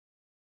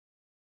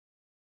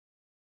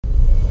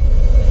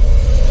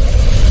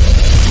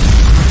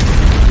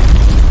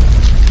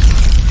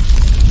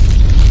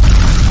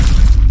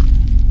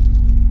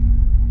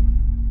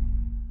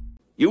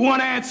You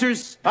want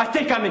answers? I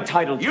think I'm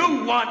entitled.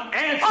 You want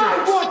answers?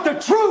 I want the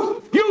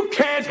truth! You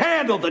can't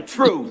handle the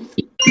truth!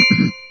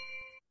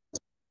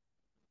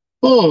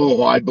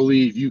 Oh, I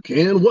believe you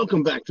can.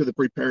 Welcome back to the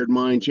Prepared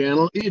Mind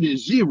channel. It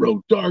is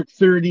 0 Dark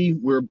 30.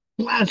 We're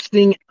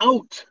blasting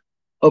out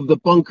of the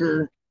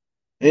bunker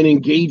and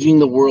engaging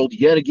the world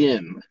yet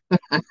again.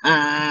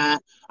 I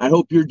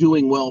hope you're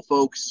doing well,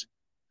 folks.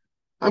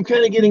 I'm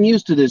kind of getting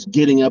used to this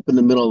getting up in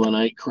the middle of the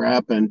night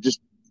crap and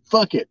just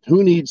fuck it.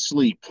 Who needs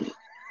sleep?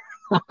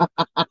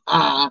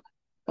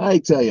 I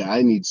tell you,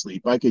 I need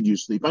sleep. I could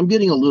use sleep. I'm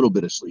getting a little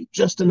bit of sleep,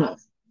 just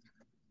enough.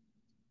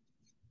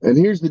 And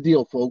here's the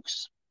deal,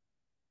 folks.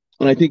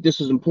 And I think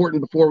this is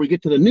important before we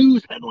get to the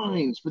news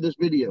headlines for this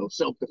video.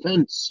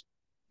 Self-defense.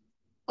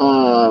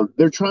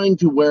 They're trying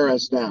to wear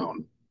us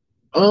down.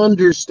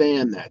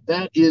 Understand that.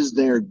 That is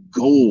their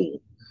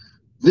goal.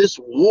 This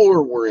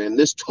war we're in,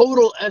 this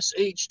total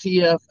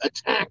SHTF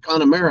attack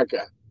on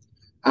America,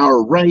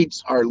 our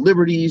rights, our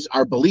liberties,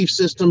 our belief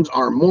systems,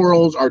 our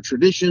morals, our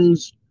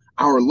traditions,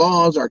 our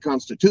laws, our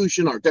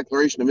Constitution, our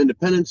Declaration of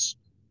Independence,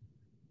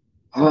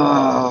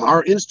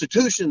 our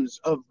institutions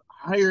of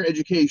higher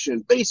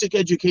education, basic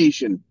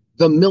education,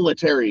 the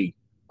military,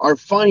 our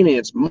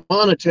finance,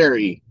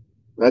 monetary,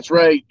 that's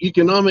right,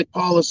 economic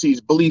policies,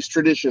 beliefs,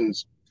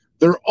 traditions,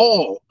 they're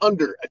all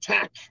under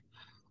attack.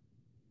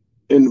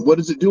 And what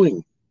is it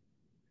doing?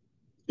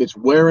 It's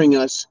wearing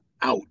us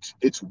out.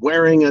 It's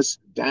wearing us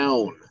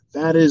down.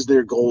 That is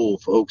their goal,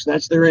 folks.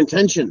 That's their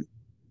intention.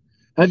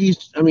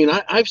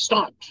 I've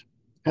stopped.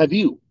 Have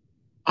you?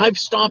 I've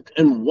stopped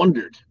and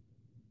wondered.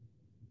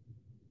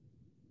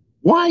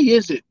 Why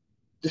is it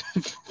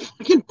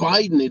fucking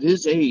Biden at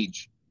his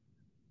age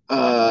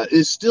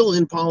is still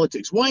in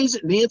politics? Why is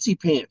it Nancy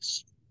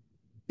Pants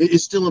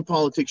is still in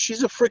politics?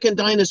 She's a freaking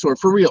dinosaur,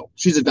 for real.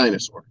 She's a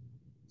dinosaur.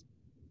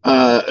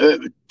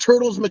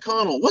 Turtles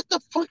McConnell, what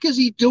the fuck is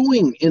he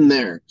doing in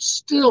there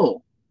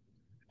still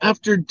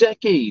after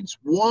decades?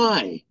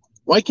 Why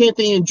can't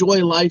they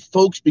enjoy life,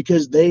 folks?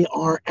 Because they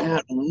are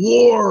at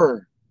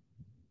war.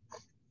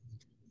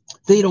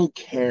 They don't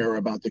care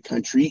about the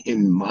country,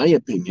 in my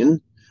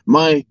opinion.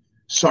 My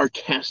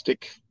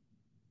sarcastic,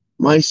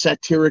 my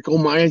satirical,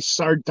 my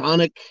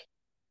sardonic,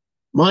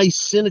 my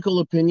cynical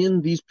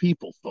opinion, these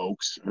people,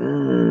 folks,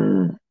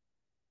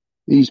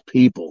 these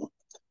people,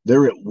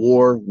 they're at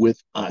war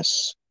with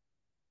us.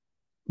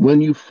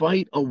 When you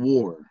fight a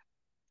war,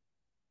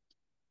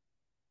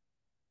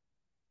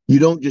 you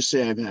don't just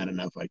say, I've had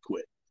enough, I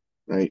quit,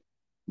 right?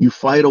 You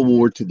fight a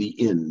war to the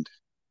end.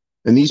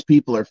 And these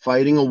people are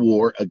fighting a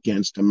war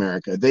against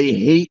America. They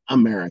hate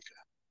America.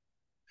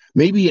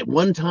 Maybe at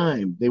one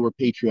time they were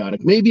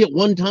patriotic. Maybe at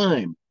one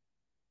time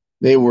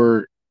they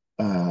were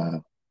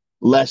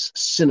less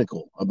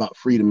cynical about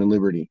freedom and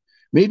liberty.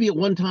 Maybe at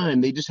one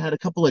time they just had a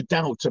couple of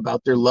doubts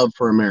about their love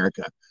for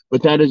America.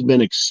 But that has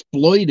been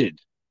exploited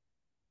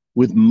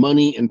with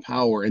money and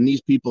power. And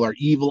these people are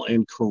evil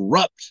and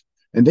corrupt.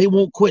 And they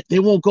won't quit. They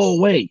won't go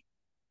away.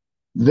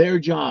 Their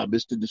job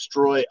is to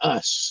destroy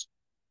us.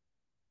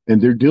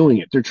 And they're doing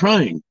it. They're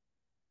trying.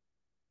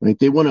 Right?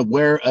 They want to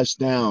wear us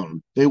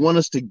down. They want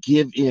us to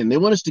give in. They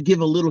want us to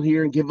give a little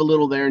here and give a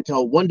little there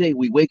until one day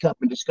we wake up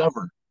and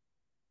discover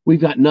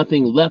we've got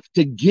nothing left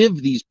to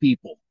give these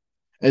people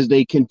as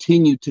they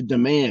continue to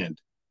demand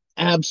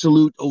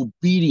absolute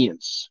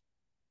obedience.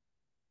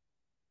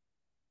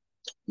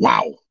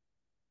 Wow.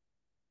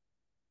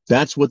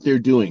 That's what they're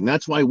doing.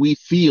 That's why we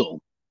feel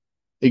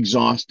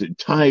exhausted,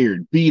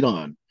 tired, beat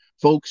on.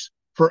 Folks,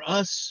 for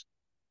us,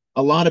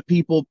 a lot of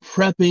people,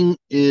 prepping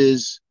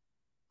is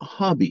a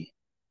hobby,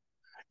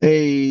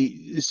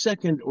 a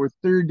second or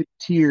third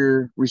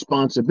tier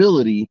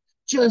responsibility,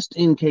 just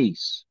in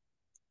case,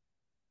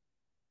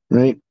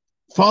 right?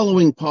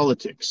 Following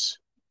politics,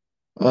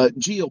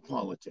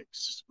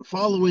 geopolitics,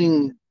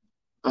 following,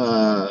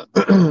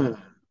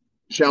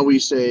 shall we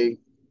say,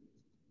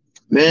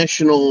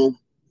 national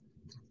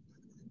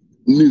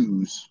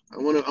news. I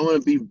want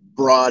to be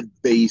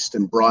broad-based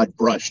and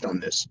broad-brushed on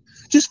this.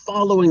 Just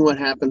following what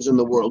happens in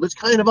the world. It's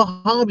kind of a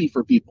hobby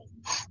for people.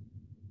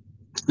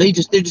 They're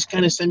just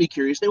kind of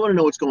semi-curious. They want to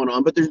know what's going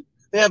on, but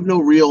they have no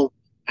real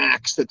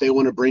axe that they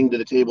want to bring to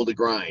the table to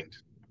grind.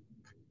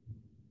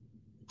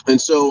 And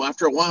so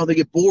after a while, they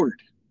get bored.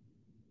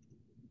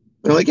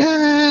 They're like,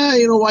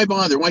 why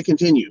bother? Why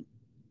continue?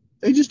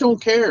 They just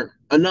don't care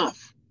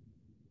enough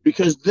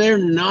because they're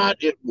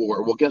not at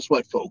war. Well, guess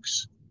what,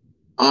 folks?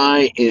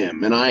 I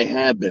am, and I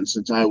have been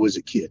since I was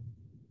a kid.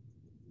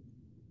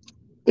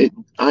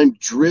 I'm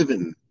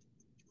driven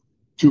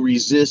to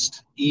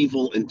resist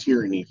evil and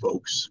tyranny,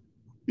 folks,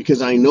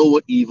 because I know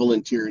what evil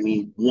and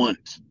tyranny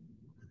want.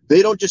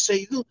 They don't just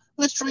say,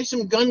 let's try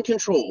some gun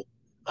control.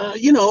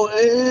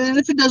 And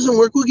if it doesn't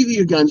work, we'll give you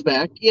your guns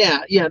back.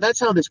 Yeah, that's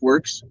how this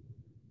works.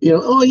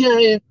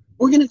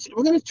 We're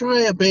gonna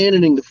try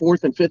abandoning the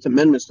Fourth and Fifth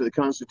Amendments to the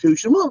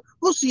Constitution. Well,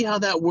 we'll see how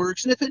that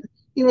works. And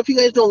if you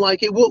guys don't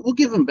like it, we'll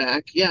give them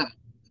back. Yeah,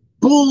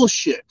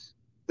 bullshit.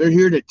 They're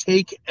here to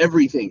take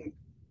everything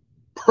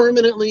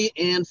permanently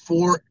and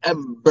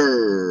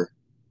forever.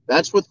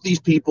 That's what these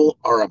people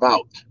are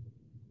about.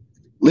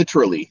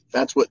 Literally,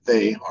 that's what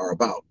they are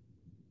about.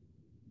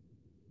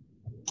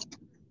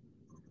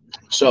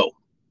 So,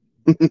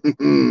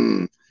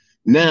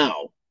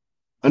 now,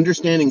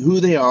 understanding who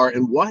they are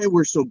and why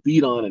we're so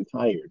beat on and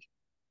tired,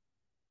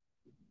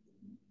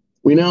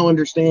 we now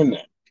understand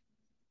that.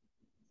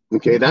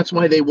 Okay, that's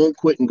why they won't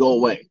quit and go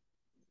away.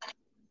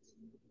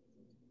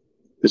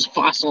 As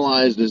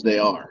fossilized as they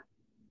are,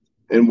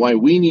 and why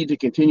we need to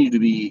continue to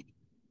be,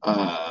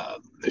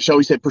 shall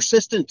we say,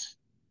 persistent,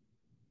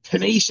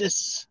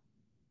 tenacious,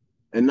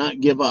 and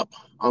not give up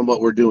on what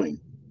we're doing,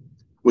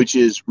 which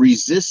is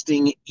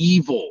resisting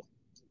evil.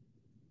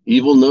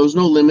 Evil knows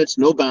no limits,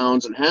 no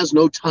bounds, and has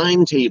no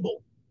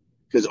timetable,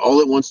 because all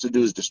it wants to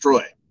do is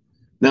destroy.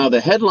 Now, the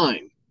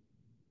headline,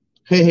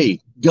 hey,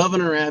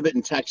 Governor Abbott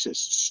in Texas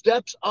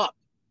steps up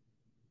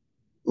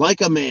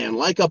like a man,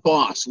 like a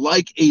boss,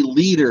 like a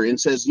leader, and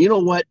says, you know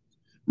what?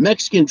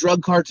 Mexican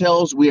drug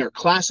cartels, we are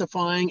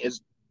classifying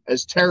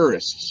as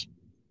terrorists.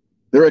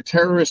 They're a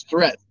terrorist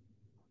threat.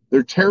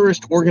 They're a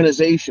terrorist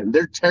organization.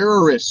 They're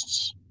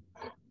terrorists.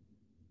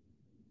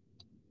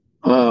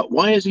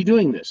 Why is he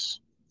doing this?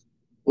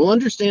 Well,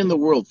 understand the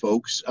world,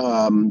 folks.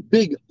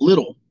 Big,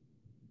 little,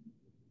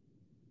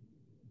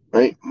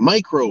 right?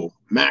 Micro,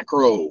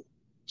 macro,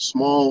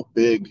 small,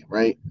 big,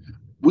 right?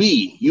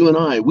 You and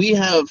I, we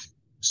have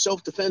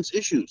self-defense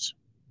issues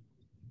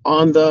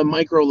on the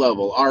micro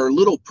level, our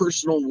little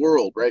personal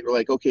world, right? We're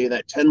like, okay,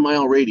 that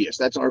 10-mile radius,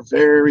 that's our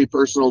very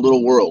personal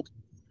little world.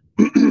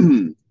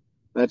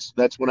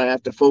 That's what I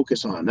have to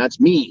focus on. That's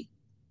me.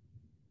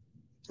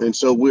 And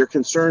so we're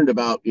concerned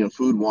about,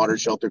 food, water,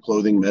 shelter,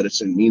 clothing,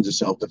 medicine, means of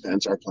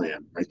self-defense, our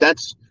plan, right?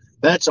 That's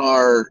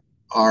our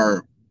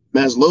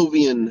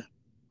Maslowian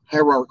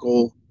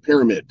hierarchical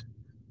pyramid.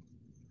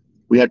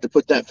 We have to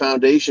put that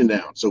foundation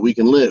down so we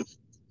can live.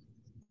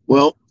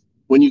 Well,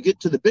 when you get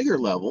to the bigger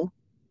level,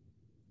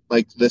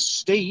 like the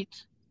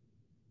state,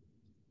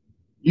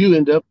 you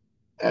end up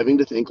having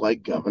to think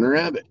like Governor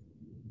Abbott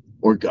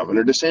or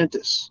Governor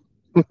DeSantis.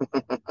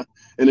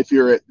 And if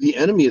you're the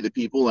enemy of the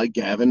people, like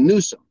Gavin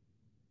Newsom,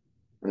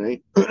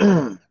 right?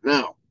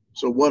 Now,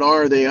 so what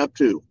are they up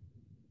to?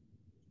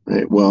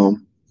 Right. Well,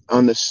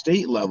 on the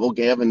state level,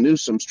 Gavin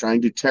Newsom's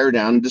trying to tear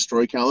down and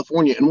destroy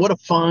California. And what a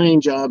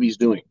fine job he's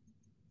doing.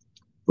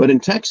 But in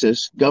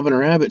Texas,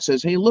 Governor Abbott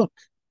says, hey, look,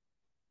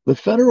 the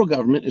federal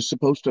government is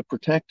supposed to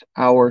protect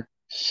our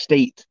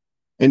state.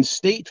 And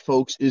state,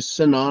 folks, is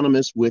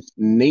synonymous with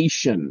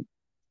nation.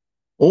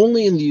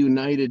 Only in the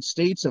United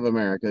States of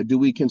America do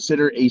we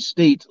consider a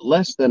state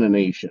less than a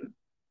nation.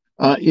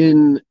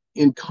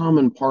 In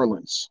common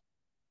parlance,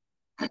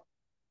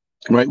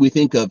 right? We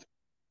think of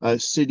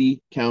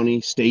city,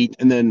 county, state,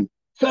 and then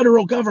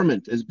federal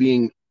government as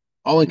being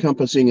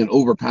all-encompassing and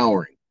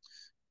overpowering.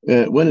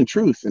 When in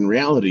truth, in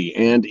reality,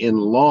 and in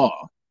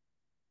law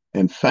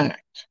and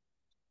fact,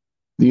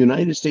 the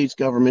United States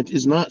government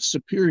is not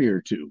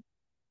superior to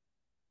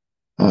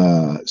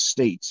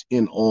states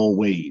in all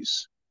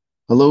ways.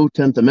 Hello,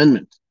 10th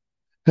Amendment.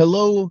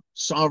 Hello,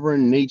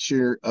 sovereign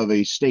nature of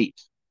a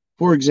state.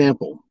 For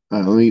example,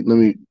 let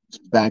me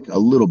back a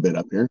little bit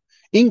up here.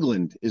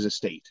 England is a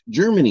state.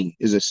 Germany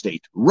is a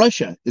state.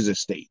 Russia is a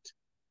state,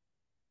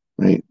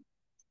 right?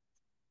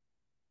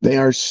 They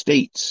are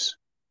states.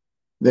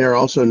 They are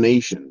also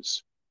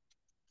nations.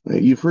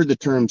 Right? You've heard the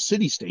term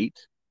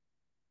city-state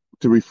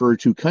to refer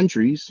to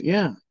countries.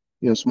 Yeah,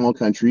 small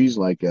countries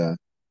like,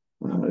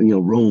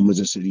 Rome is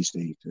a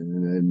city-state,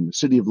 and the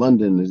city of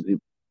London is,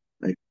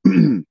 right?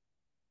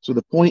 So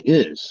the point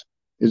is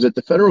that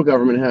the federal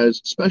government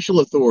has special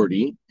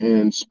authority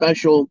and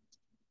special,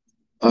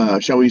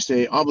 shall we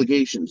say,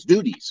 obligations,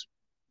 duties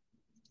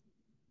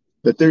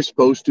that they're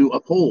supposed to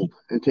uphold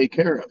and take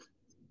care of.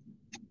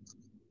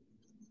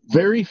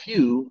 Very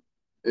few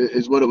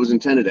is what it was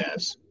intended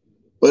as,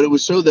 but it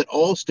was so that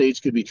all states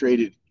could be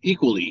treated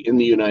equally in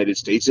the United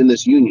States, in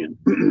this union.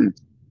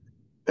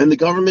 And the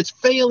government's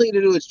failing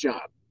to do its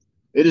job.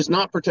 It is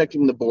not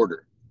protecting the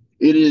border.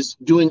 It is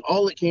doing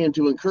all it can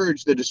to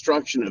encourage the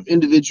destruction of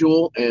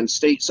individual and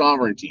state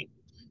sovereignty.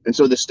 And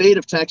so the state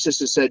of Texas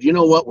has said, you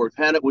know what, we've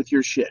had it with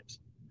your shit.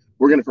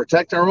 We're going to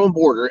protect our own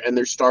border, and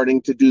they're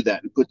starting to do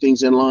that and put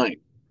things in line.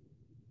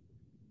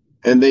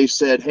 And they've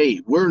said,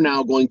 hey, we're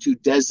now going to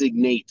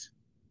designate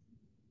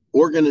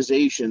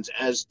organizations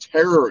as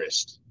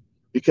terrorists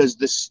because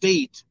the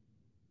state,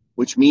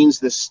 which means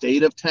the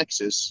state of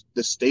Texas,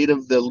 the state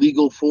of the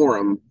legal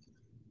forum,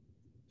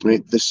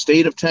 right? The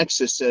state of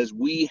Texas says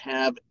we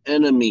have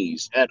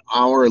enemies at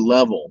our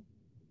level.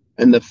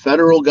 And the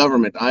federal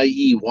government,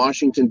 i.e.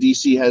 Washington,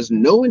 D.C., has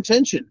no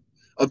intention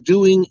of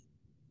doing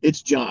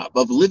its job,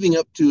 of living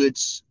up to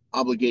its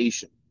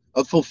obligation,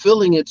 of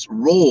fulfilling its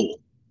role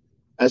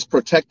as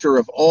protector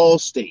of all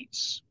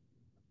states.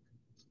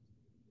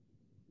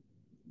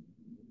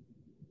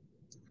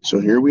 So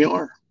here we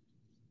are.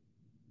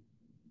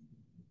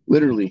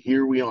 Literally,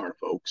 here we are,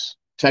 folks.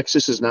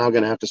 Texas is now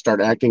going to have to start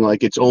acting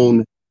like its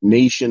own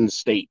nation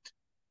state.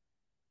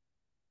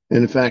 And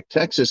in fact,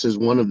 Texas is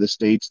one of the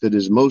states that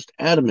is most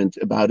adamant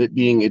about it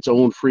being its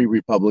own free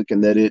republic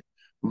and that it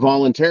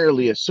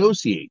voluntarily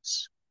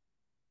associates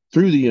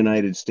through the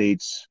United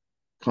States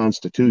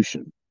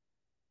Constitution.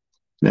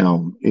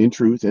 Now, in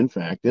truth, in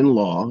fact, in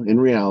law, in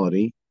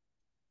reality,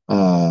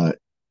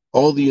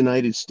 all the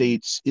United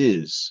States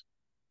is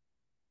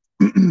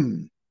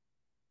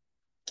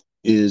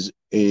is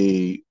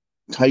a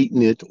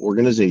tight-knit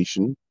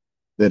organization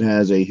that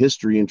has a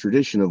history and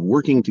tradition of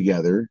working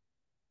together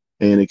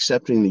and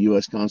accepting the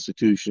U.S.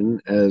 Constitution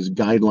as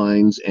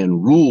guidelines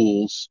and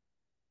rules.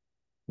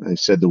 I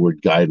said the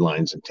word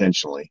guidelines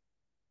intentionally.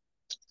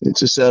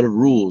 It's a set of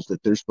rules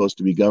that they're supposed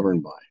to be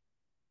governed by.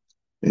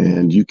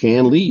 And you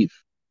can leave.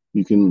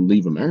 You can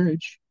leave a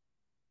marriage,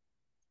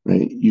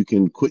 right? You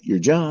can quit your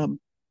job.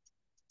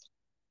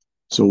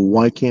 So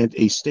why can't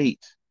a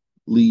state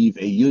leave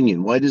a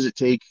union? Why does it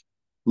take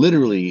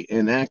literally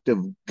an act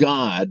of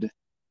God,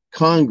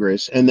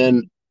 Congress, and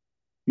then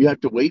you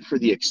have to wait for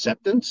the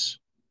acceptance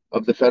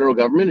of the federal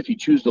government if you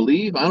choose to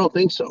leave? I don't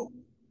think so.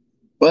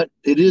 But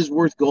it is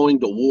worth going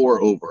to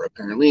war over,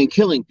 apparently, and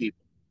killing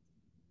people.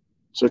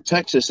 So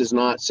Texas is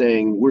not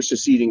saying we're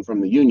seceding from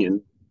the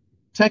union.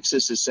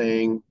 Texas is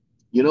saying,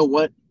 you know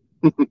what?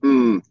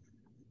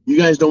 You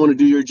guys don't want to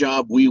do your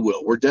job, we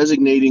will. We're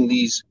designating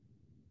these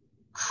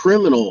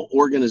criminal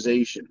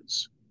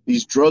organizations,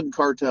 these drug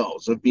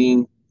cartels, of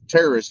being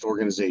terrorist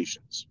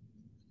organizations,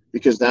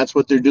 because that's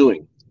what they're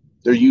doing.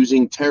 They're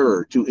using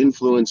terror to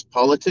influence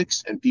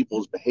politics and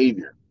people's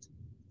behavior.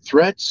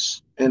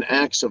 Threats and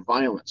acts of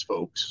violence,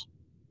 folks,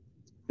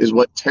 is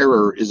what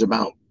terror is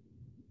about.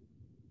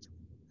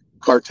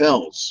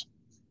 Cartels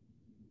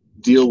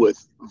deal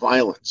with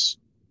violence,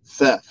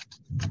 theft,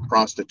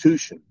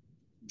 prostitution,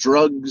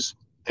 drugs,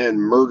 and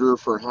murder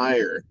for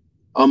hire,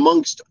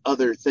 amongst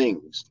other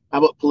things. How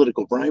about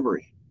political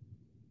bribery?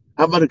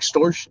 How about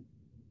extortion?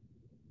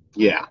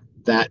 Yeah,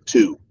 that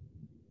too.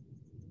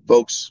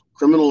 Folks,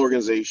 criminal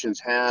organizations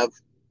have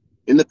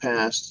in the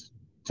past,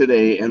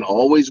 today, and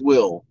always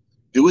will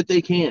do what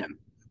they can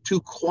to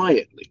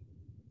quietly,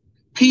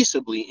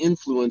 peaceably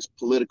influence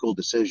political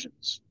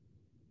decisions.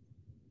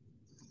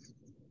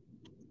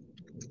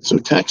 So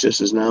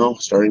Texas is now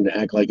starting to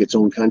act like its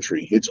own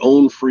country, its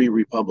own free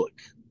republic,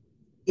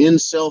 in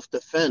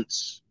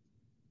self-defense,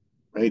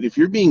 right? If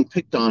you're being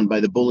picked on by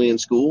the bully in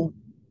school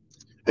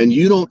and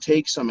you don't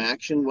take some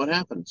action, what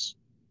happens?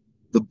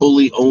 The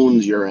bully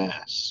owns your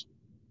ass,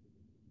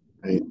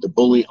 right? The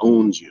bully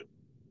owns you.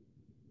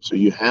 So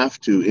you have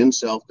to, in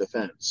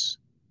self-defense,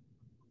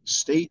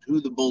 state who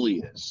the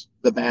bully is,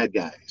 the bad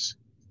guys,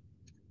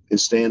 and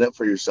stand up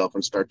for yourself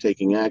and start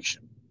taking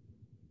action.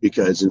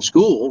 Because in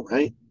school,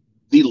 right,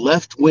 the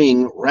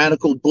left-wing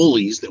radical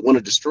bullies that want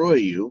to destroy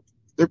you,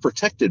 they're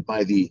protected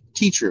by the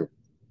teacher,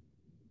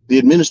 the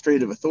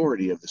administrative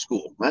authority of the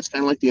school. That's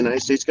kind of like the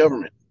United States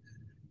government.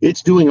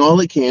 It's doing all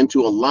it can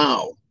to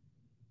allow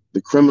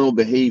the criminal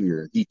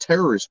behavior, the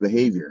terrorist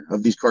behavior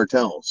of these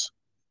cartels.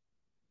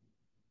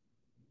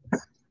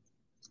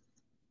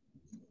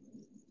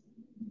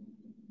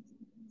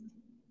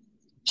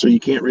 So you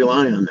can't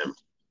rely on them.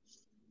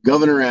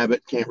 Governor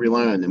Abbott can't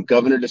rely on them.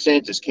 Governor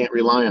DeSantis can't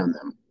rely on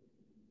them.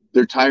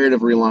 They're tired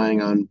of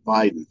relying on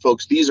Biden.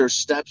 Folks, these are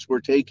steps we're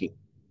taking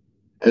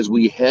as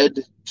we head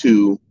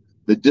to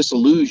the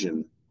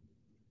dissolution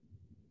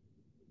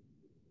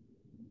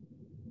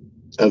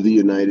of the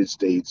United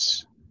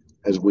States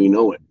as we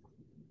know it.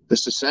 The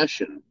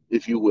secession,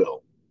 if you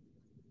will.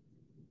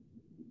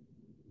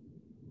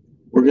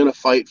 We're going to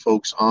fight,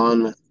 folks,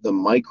 on the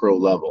micro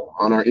level,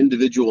 on our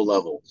individual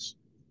levels.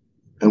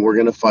 And we're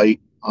going to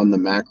fight on the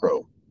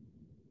macro.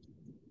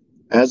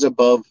 As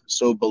above,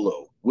 so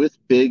below. With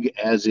big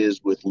as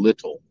is with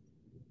little.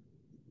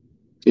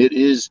 It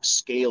is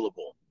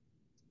scalable.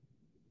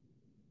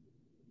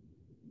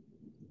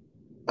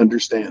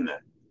 Understand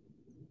that.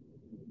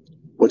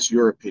 What's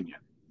your opinion?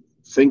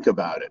 Think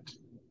about it.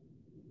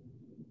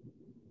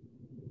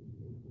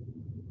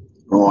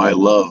 Oh, I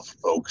love,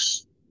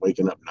 folks,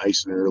 waking up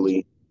nice and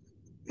early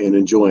and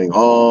enjoying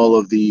all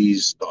of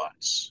these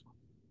thoughts.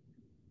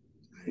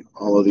 Right?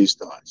 All of these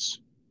thoughts.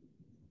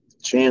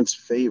 Chance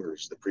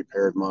favors the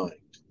prepared mind.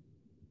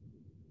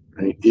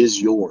 Right?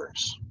 Is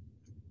yours.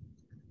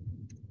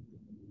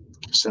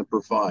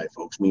 Semper Fi,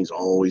 folks, means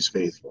always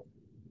faithful.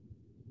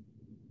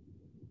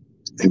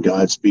 And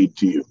Godspeed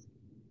to you.